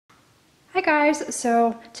Hi guys,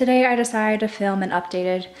 so today I decided to film an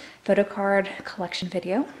updated Photocard collection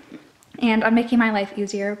video, and I'm making my life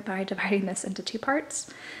easier by dividing this into two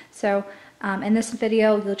parts. So in this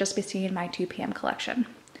video you'll just be seeing my 2 p.m. collection,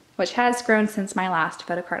 which has grown since my last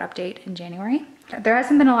Photocard update in January. There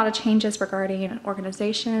hasn't been a lot of changes regarding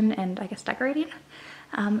organization and I guess decorating,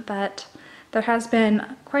 but there has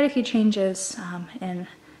been quite a few changes in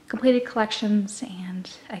completed collections and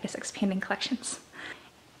I guess expanding collections.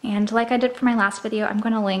 And like I did for my last video, I'm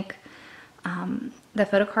going to link the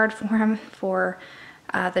Photocard forum for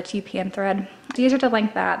the 2 p.m. thread. It's easier to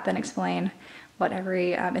link that than explain what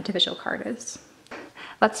every individual card is.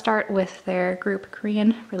 Let's start with their group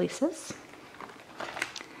Korean releases.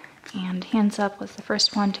 And Hands Up was the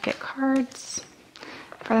first one to get cards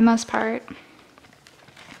for the most part.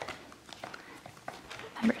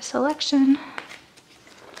 Member Selection.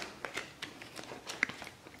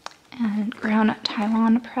 And Ground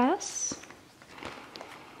Taiwan Press.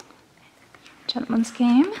 Gentleman's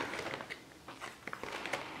Game.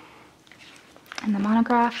 And the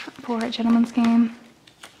monograph for Gentleman's Game.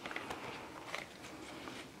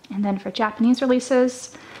 And then for Japanese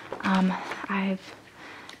releases, I've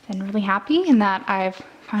been really happy in that I've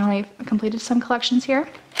finally completed some collections here.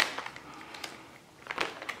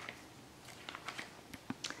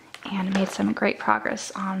 And made some great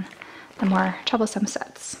progress on the more troublesome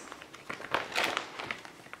sets.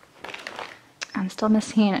 I'm still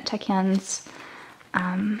missing Taekyen's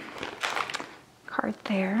card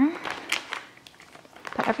there,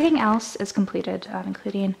 but everything else is completed,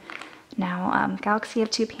 including now Galaxy of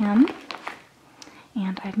 2 p.m.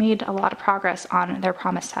 And I've made a lot of progress on their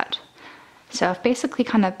Promise set. So I've basically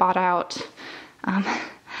kind of bought out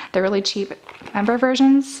the really cheap member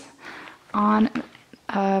versions on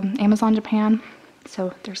Amazon Japan.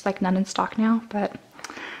 So there's like none in stock now, but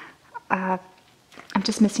I'm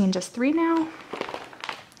just missing just 3 now, as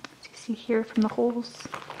you see here from the holes.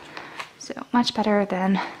 So much better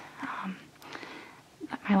than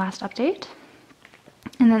my last update.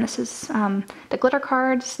 And then this is the glitter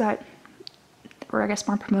cards that were, I guess,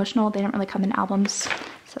 more promotional. They didn't really come in albums.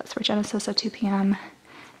 So that's for Genesis of 2 p.m.,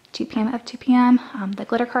 2 p.m. of 2 p.m., the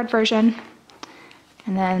glitter card version.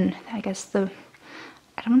 And then I guess I don't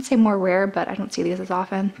want to say more rare, but I don't see these as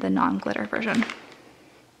often, the non-glitter version.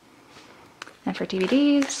 And for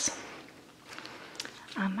DVDs,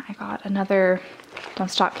 I got another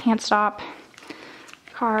Don't Stop, Can't Stop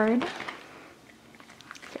card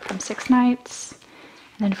from 6 Nights.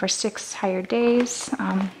 And then for 6 Hired Days,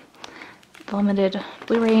 the limited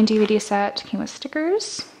Blu-ray and DVD set came with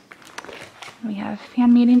stickers. We have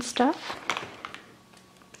fan meeting stuff.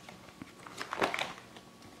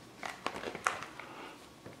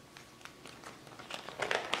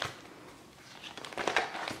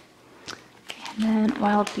 And then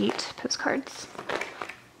Wild Beat postcards.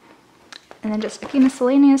 And then just a few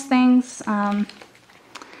miscellaneous things. I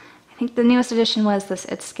think the newest addition was this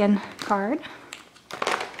It's Skin card.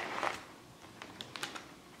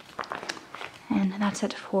 And that's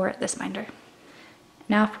it for this binder.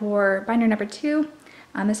 Now for binder number 2,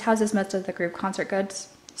 this houses most of the group concert goods.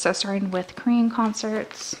 So starting with Korean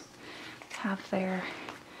concerts, have their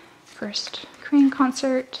first Korean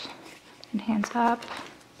concert and Hands Up.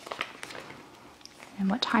 And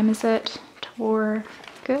What Time Is It? Tour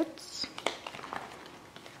goods.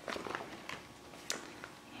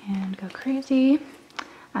 And Go Crazy.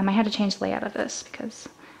 I had to change the layout of this because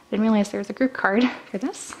I didn't realize there was a group card for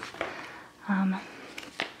this.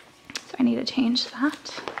 So I need to change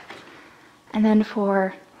that. And then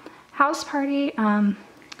for House Party, I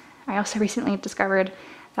also recently discovered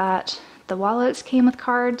that the wallets came with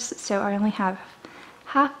cards, so I only have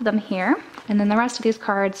half of them here. And then the rest of these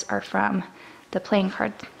cards are from the playing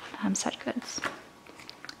card set goods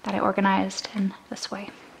that I organized in this way.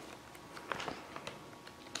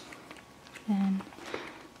 And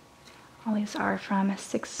all these are from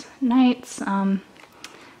 6 Nights.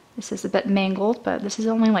 This is a bit mangled, but this is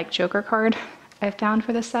the only like Joker card I found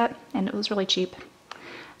for this set, and it was really cheap.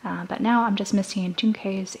 But now I'm just missing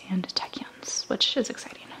Junkei's and Taekyen's, which is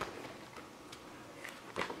exciting.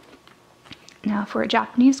 Now for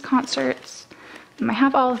Japanese concerts, I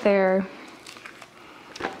have all of their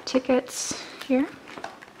tickets here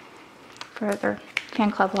for their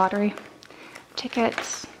fan club lottery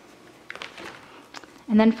tickets.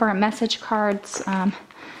 And then for message cards,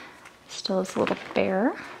 still is a little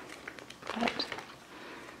bare, but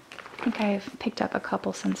I think I've picked up a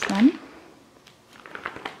couple since then.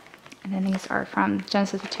 And then these are from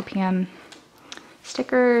Genesis of 2 p.m.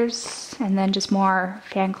 stickers, and then just more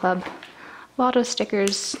fan club lotto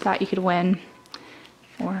stickers that you could win,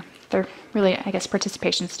 or they're really, I guess,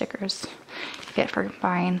 participation stickers you get for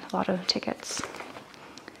buying lotto tickets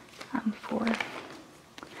for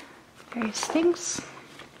various things.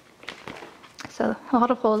 So a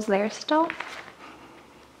lot of holes there still.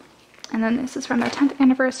 And then this is from their 10th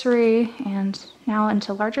anniversary and now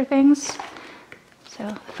into larger things. So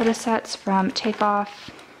the photo sets from Takeoff,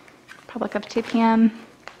 Public of 2 p.m.,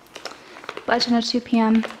 Legend of 2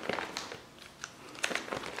 p.m.,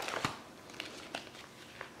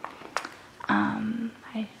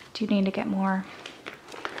 I do need to get more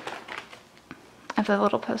of the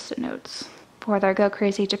little post-it notes for their Go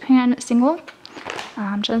Crazy Japan single.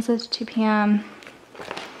 Genesis 2 p.m.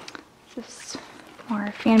 This is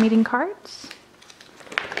more fan meeting cards.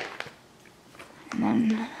 And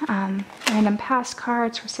then random pass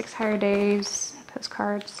cards for 6 higher days,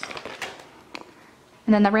 postcards.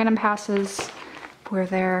 And then the random passes for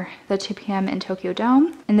the 2 p.m. in Tokyo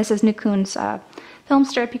Dome. And this is Nukun's film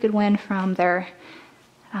strip you could win from their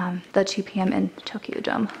the 2 p.m. in Tokyo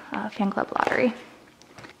Dome fan club lottery.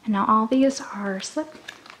 And now all these are slip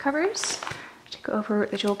covers to go over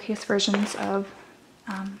the jewel case versions of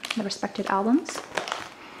the respected albums.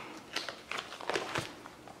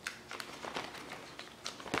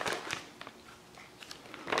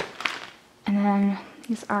 And then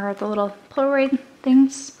these are the little Polaroid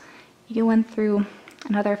things you went through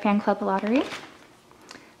another fan club lottery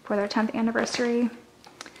for their 10th anniversary.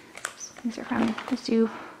 So these are from the 2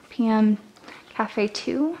 p.m. Cafe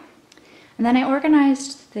 2. And then I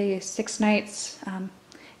organized the 6 nights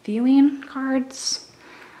viewing cards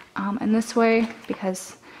in this way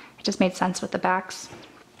because it just made sense with the backs.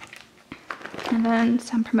 And then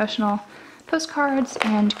some promotional postcards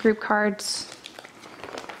and group cards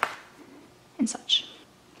and such.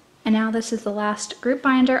 And now this is the last group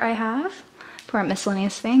binder I have for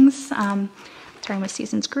miscellaneous things, starting with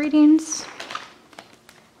Season's Greetings.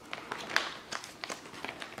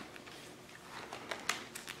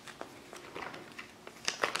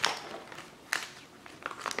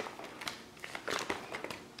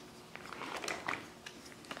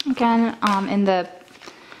 Again, in the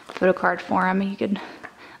Photocard forum, you could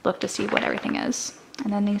look to see what everything is.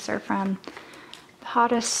 And then these are from the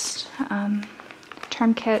hottest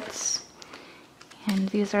term kits. And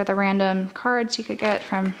these are the random cards you could get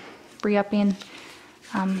from re-upping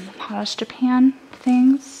hottest Japan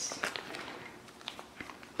things.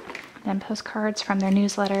 Then postcards from their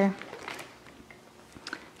newsletter.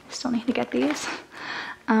 Still need to get these.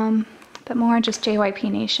 But more just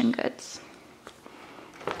JYP Nation goods.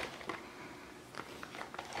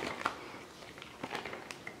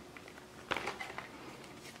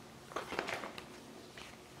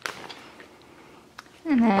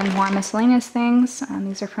 And then more miscellaneous things.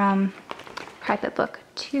 These are from Private Book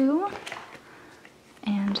 2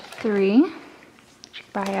 and 3, which you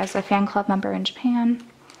can buy as a fan club member in Japan.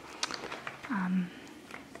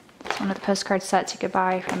 It's one of the postcard sets you could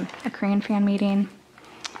buy from a Korean fan meeting.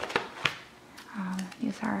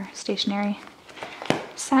 These are stationery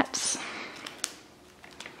sets.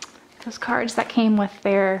 Those cards that came with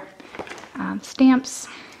their stamps.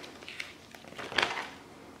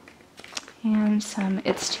 And some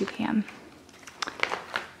It's 2 p.m.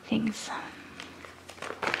 things.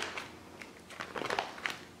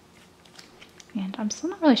 And I'm still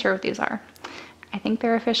not really sure what these are. I think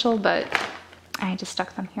they're official, but I just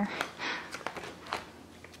stuck them here.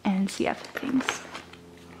 And CF things.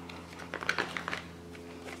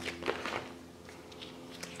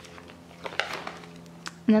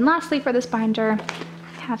 And then lastly for this binder,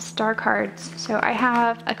 I have star cards. So I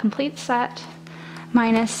have a complete set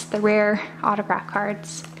minus the rare autograph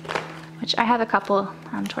cards, which I have a couple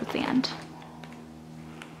towards the end.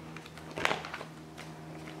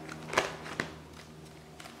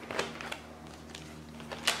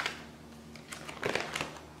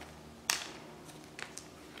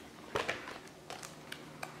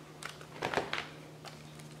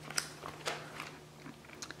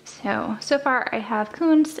 So far I have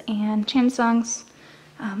Kun's and Chansung's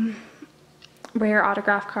rare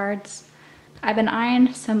autograph cards. I've been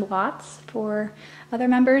eyeing some lots for other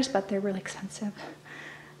members, but they're really expensive.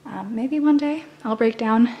 Maybe one day I'll break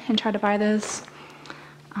down and try to buy those.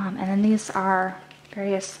 And then these are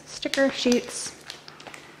various sticker sheets.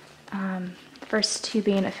 The first 2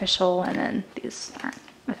 being official, and then these aren't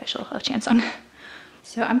official of Chansung.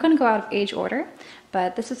 So I'm going to go out of age order,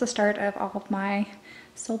 but this is the start of all of my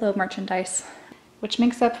solo merchandise, which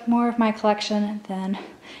makes up more of my collection than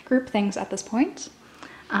group things at this point.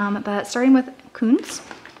 But starting with Kun's,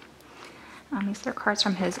 these are cards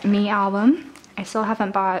from his Me album. I still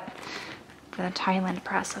haven't bought the Thailand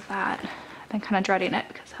press of that. I've been kind of dreading it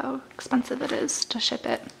because how expensive it is to ship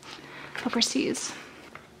it. overseas.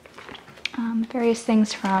 Various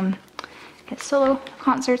things from his solo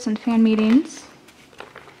concerts and fan meetings.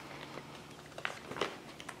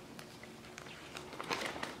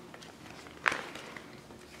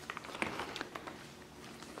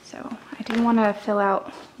 So I do want to fill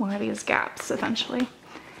out one of these gaps eventually.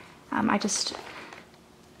 I just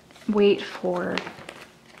wait for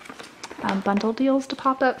bundle deals to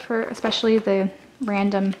pop up for especially the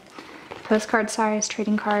random postcard size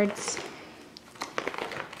trading cards.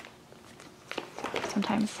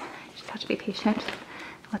 Sometimes you just have to be patient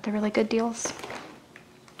with the really good deals.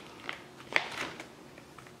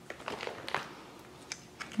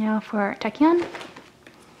 Now for Taecyeon.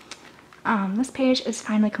 This page is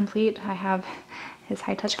finally complete. I have his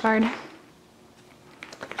high touch card.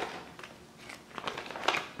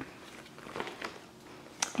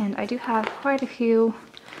 And I do have quite a few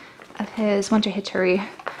of his Winter History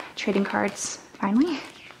trading cards, finally.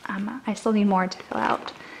 I still need more to fill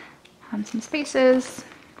out some spaces.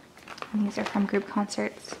 And these are from group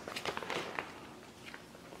concerts.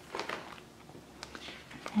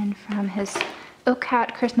 And from his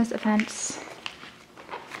OCAT Christmas events.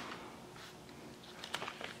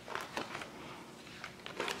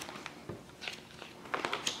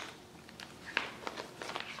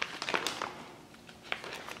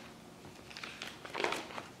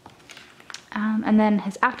 And then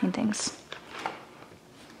his acting things.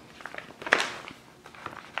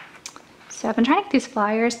 So I've been trying to get these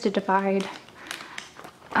flyers to divide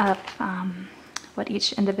up what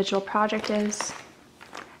each individual project is.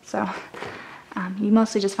 So you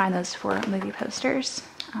mostly just find those for movie posters.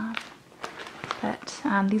 But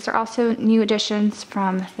these are also new additions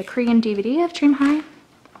from the Korean DVD of Dream High.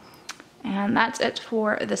 And that's it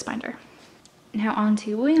for this binder. Now on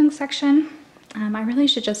to Wooyoung's section. I really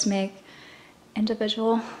should just make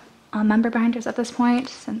individual member binders at this point,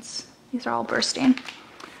 since these are all bursting.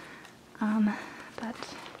 But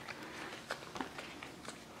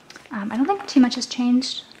I don't think too much has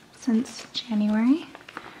changed since January.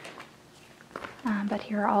 But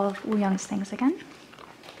here are all of Wooyoung's things again.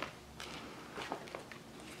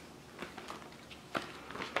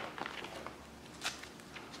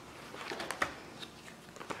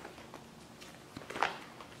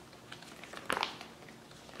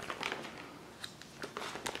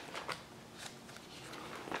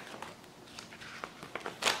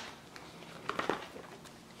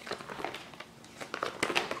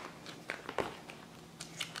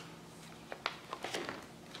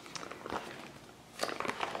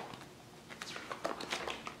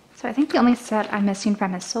 So I think the only set I'm missing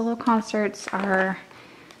from his solo concerts are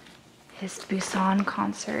his Busan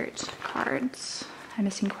concert cards. I'm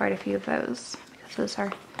missing quite a few of those because those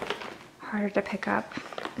are harder to pick up,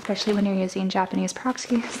 especially when you're using Japanese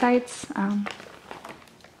proxy sites.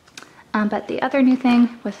 But the other new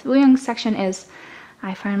thing with Wooyoung's section is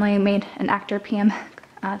I finally made an actor PM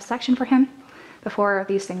section for him. Before,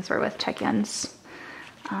 these things were with Taecyeon's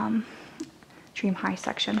Dream High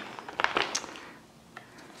section.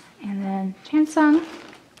 And then Chansung.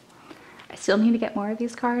 I still need to get more of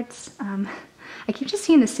these cards. I keep just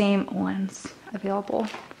seeing the same ones available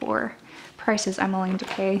for prices I'm willing to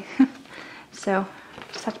pay. So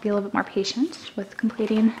just have to be a little bit more patient with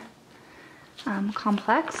completing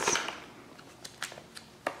Complex.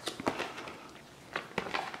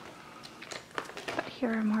 But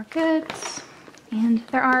here are more goods. And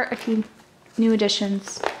there are a few new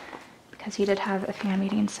additions because he did have a fan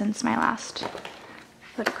meeting since my last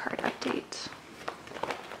Photocard update.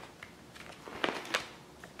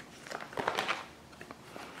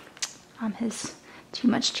 His Too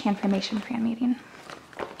Much Transformation fan meeting.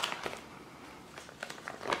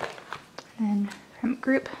 And then from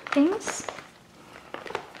group things.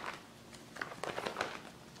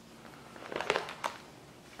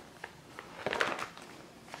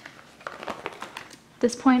 At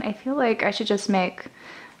this point, I feel like I should just make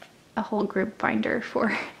a whole group binder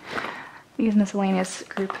for these miscellaneous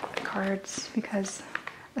group cards because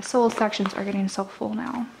the solo sections are getting so full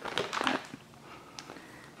now. But,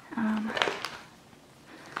 I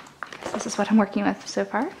guess this is what I'm working with so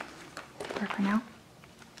far, for now.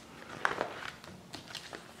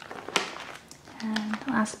 And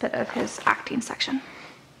the last bit of his acting section.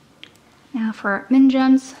 Now for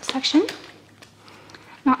Minjun's section.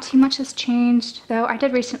 Not too much has changed, though I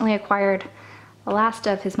did recently acquire the last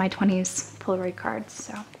of his My 20s Polaroid cards,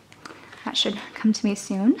 so that should come to me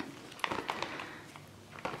soon.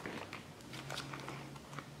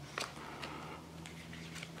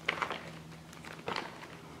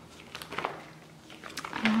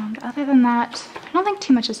 And other than that, I don't think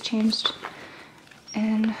too much has changed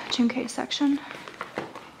in Jim K's section.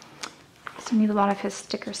 Still need a lot of his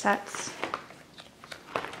sticker sets.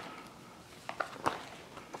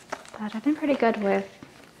 But I've been pretty good with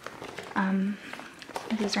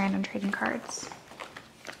these random trading cards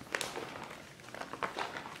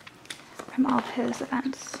from all of his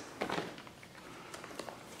events.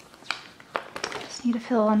 Just need to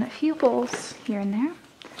fill in a few holes here and there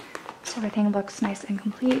so everything looks nice and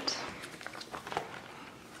complete.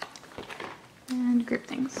 And group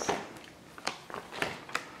things.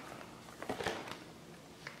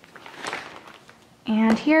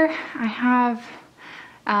 And here I have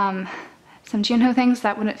some Junho things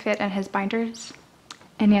that wouldn't fit in his binders.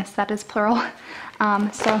 And yes, that is plural.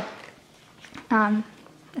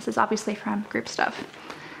 This is obviously from group stuff.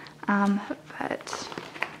 But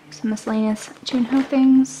some miscellaneous Junho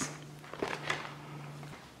things.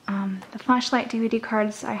 The flashlight DVD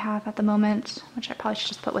cards I have at the moment, which I probably should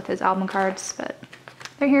just put with his album cards, but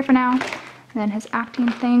they're here for now. And then his acting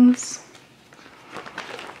things.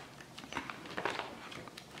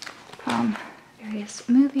 Various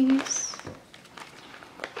movies.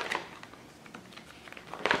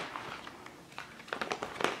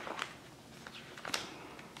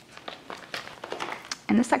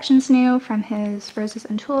 And this section's new from his Roses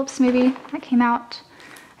and Tulips movie that came out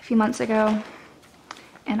a few months ago.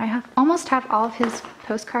 And I almost have all of his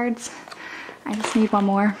postcards. I just need one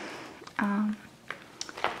more. And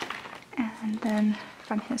then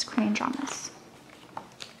from his Korean dramas.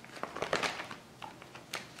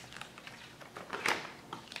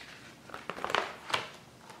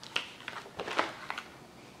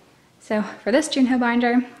 So for this Junho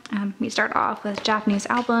binder, we start off with Japanese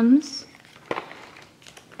albums.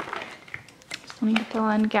 Just need to fill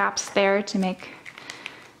in gaps there to make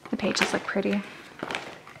the pages look pretty.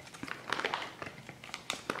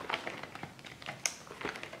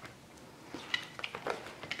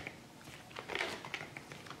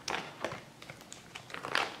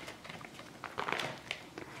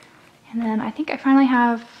 And then I think I finally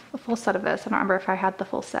have a full set of this. I don't remember if I had the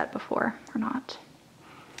full set before or not.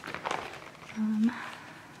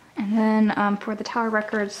 And then for the Tower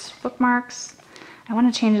Records bookmarks, I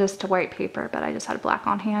want to change this to white paper, but I just had black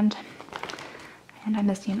on hand. And I'm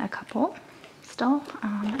missing a couple still.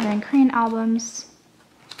 And then Korean albums.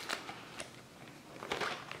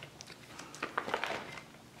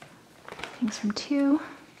 Things from 2.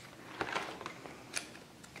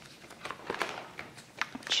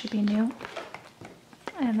 Which should be new.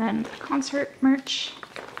 And then concert merch.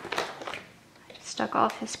 I just stuck all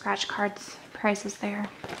of his scratch cards prices there.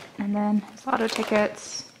 And then his lotto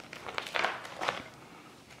tickets.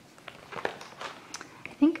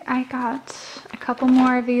 I think I got a couple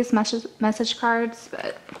more of these message cards,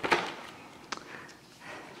 but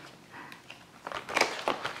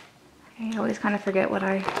I always kind of forget when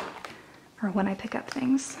I pick up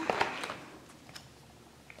things.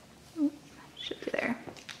 Oops, should be there.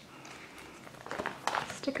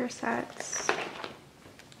 Sticker sets.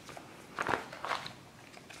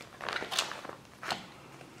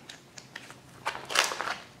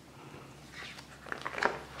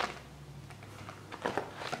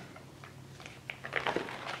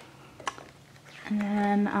 And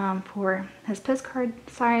then for his postcard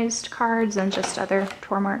sized cards and just other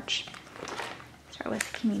tour merch. Start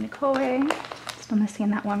with Kimi Nikoe. Still missing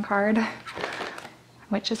that one card,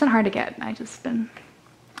 which isn't hard to get. I just been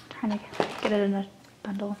trying to get it in a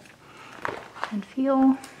bundle. And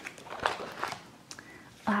Feel.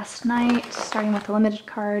 Last Night, starting with the limited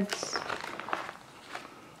cards,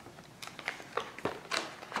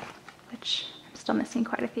 which I'm still missing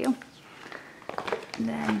quite a few. And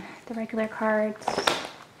then the regular cards.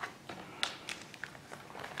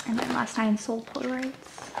 And then Last Night in Seoul Polaroids.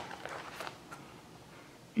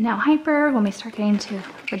 Now Hyper, when we start getting to a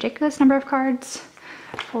ridiculous number of cards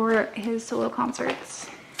for his solo concerts.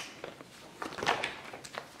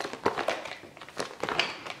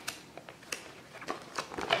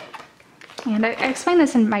 And I explained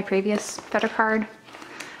this in my previous Photocard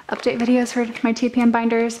update videos for my 2PM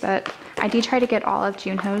binders, but I do try to get all of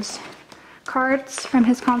Junho's cards from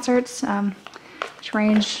his concerts, which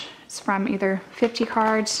range from either 50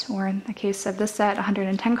 cards or, in the case of this set,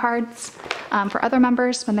 110 cards. For other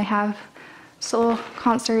members, when they have solo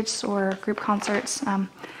concerts or group concerts,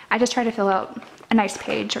 I just try to fill out a nice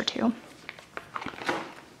page or two,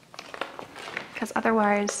 because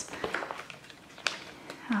otherwise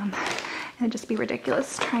it'd just be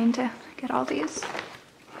ridiculous trying to get all these.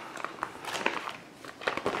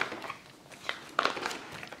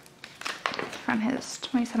 From his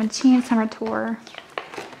 2017 summer tour.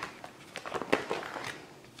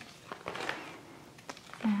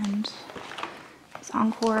 And his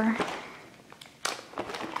encore.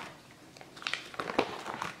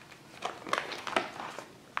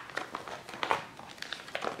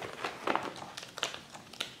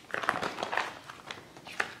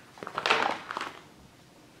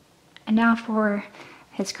 And now for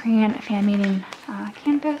his Korean fan meeting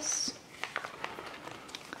canvas.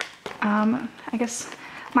 I guess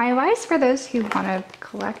my advice for those who want to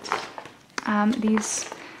collect these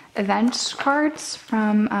event cards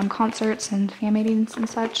from concerts and fan meetings and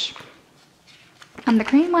such. The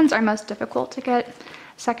Korean ones are most difficult to get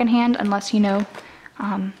secondhand unless you know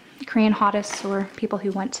Korean hottists or people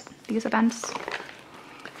who went to these events.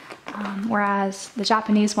 Whereas the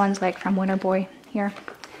Japanese ones, like from Winter Boy here,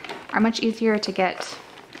 are much easier to get,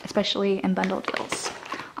 especially in bundle deals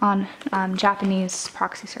on Japanese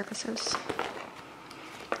proxy services,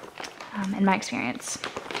 in my experience.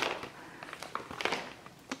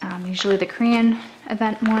 Usually the Korean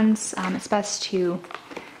event ones, it's best to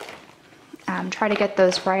try to get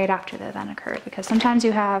those right after the event occurred, because sometimes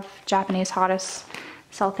you have Japanese hottists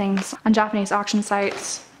sell things on Japanese auction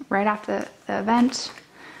sites right after the event,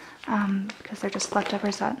 because they're just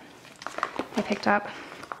leftovers that they picked up.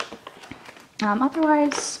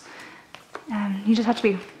 Otherwise, you just have to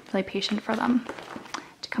be really patient for them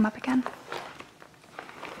to come up again.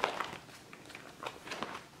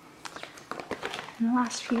 And the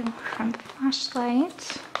last few from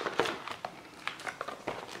Flashlight.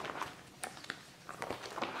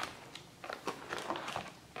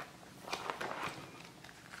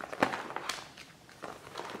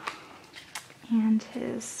 And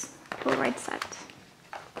his Polaroid set.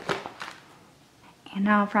 And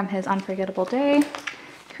now from his Unforgettable Day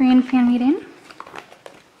Korean fan meeting,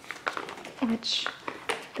 which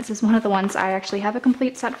this is one of the ones I actually have a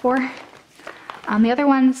complete set for. The other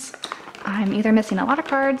ones, I'm either missing a lot of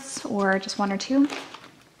cards or just one or two.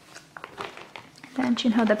 Then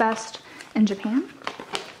Junho the Best in Japan.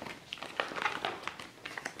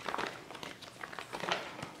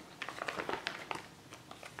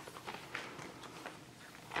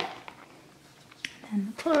 And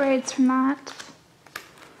the Polaroids from that.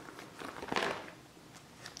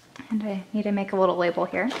 And I need to make a little label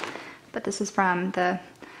here, but this is from the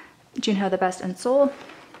Junho the Best in Seoul,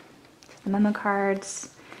 the memo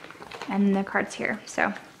cards, and the cards here.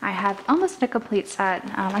 So I have almost a complete set.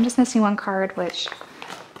 I'm just missing one card, which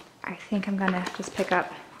I think I'm gonna just pick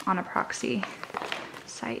up on a proxy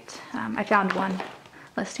site. I found one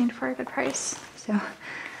listing for a good price, so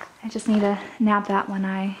I just need to nab that when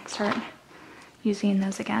I start using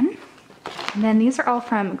those again. And then these are all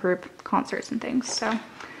from group concerts and things, so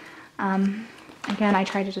again, I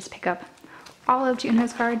try to just pick up all of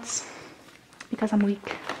Junho's cards because I'm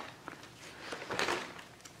weak.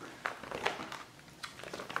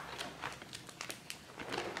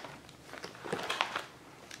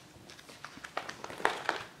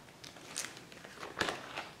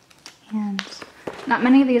 And not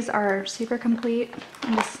many of these are super complete.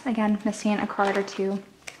 I'm just, again, missing a card or two,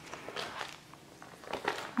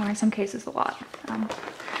 or in some cases a lot,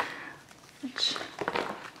 which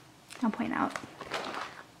I'll point out.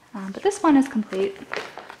 But this one is complete,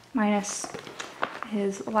 minus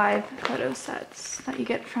his live photo sets that you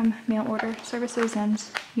get from mail order services and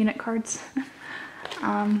unit cards.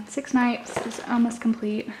 6 Nights is almost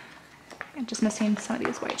complete. I'm just missing some of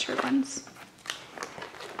these white shirt ones.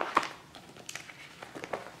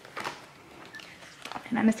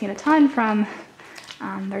 And I'm missing a ton from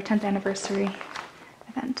their 10th anniversary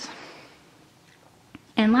event.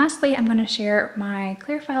 And lastly, I'm going to share my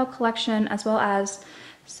clear file collection as well as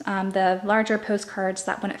the larger postcards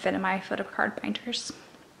that wouldn't fit in my Photocard binders.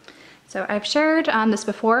 So I've shared this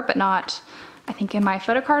before, but not, I think, in my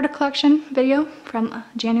Photocard collection video from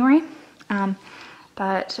January.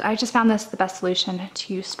 But I just found this the best solution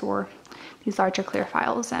to store these larger clear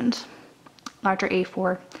files and larger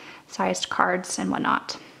A4 sized cards and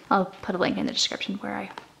whatnot. I'll put a link in the description where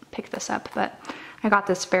I picked this up, but I got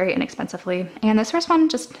this very inexpensively. And this first one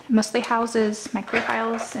just mostly houses my clear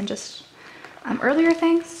files and just earlier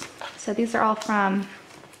things. So these are all from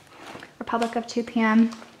Republic of 2 p.m. You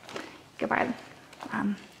can buy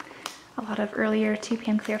a lot of earlier 2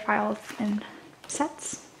 p.m. clear files in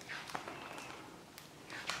sets.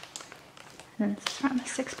 And then this is from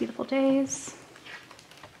 6 Beautiful Days.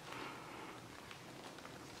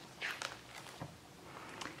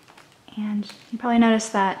 And you probably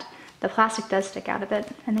noticed that the plastic does stick out a bit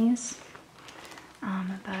in these, but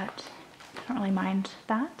I don't really mind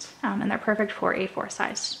that. And they're perfect for A4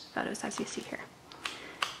 sized photos, as you see here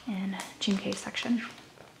in Junkei's section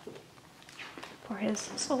for his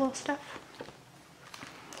solo stuff.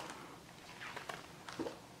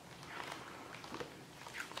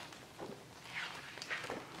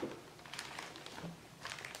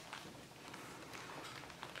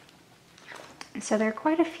 So there are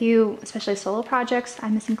quite a few, especially solo projects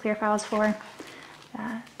I'm missing clear files for,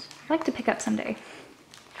 that I'd like to pick up someday.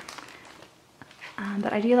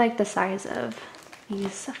 but I do like the size of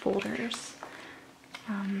these folders.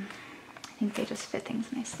 I think they just fit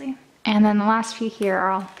things nicely. And then the last few here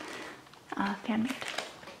are all fan made.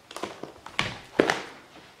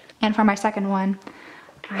 And for my second one,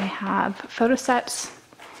 I have photo sets,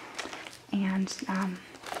 and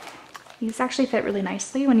these actually fit really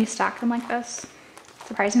nicely when you stack them like this,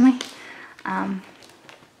 surprisingly. I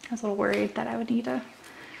was a little worried that I would need to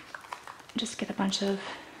just get a bunch of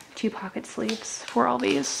 2-pocket sleeves for all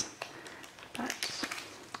these, but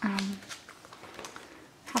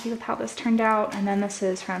happy with how this turned out. And then this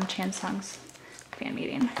is from Chansung's fan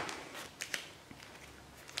meeting.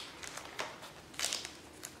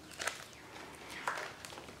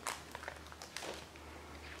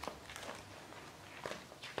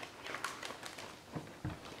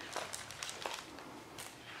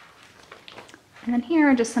 And then here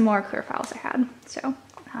are just some more clear files I had. So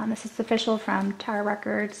this is official from Tower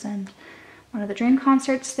Records and one of the Dream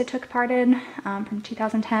concerts they took part in from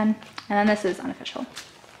 2010. And then this is unofficial.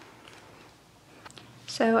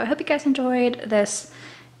 So I hope you guys enjoyed this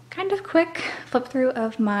kind of quick flip through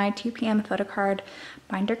of my 2 p.m. Photocard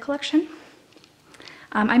binder collection.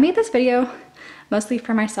 I made this video mostly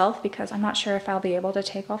for myself because I'm not sure if I'll be able to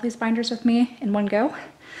take all these binders with me in one go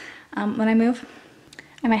when I move.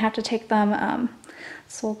 I might have to take them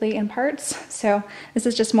slowly in parts. So this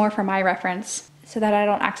is just more for my reference so that I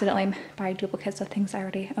don't accidentally buy duplicates of things I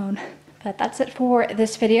already own. But that's it for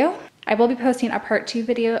this video. I will be posting a part 2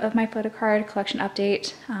 video of my Photocard collection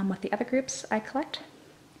update with the other groups I collect.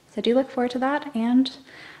 So do look forward to that and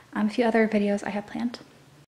a few other videos I have planned.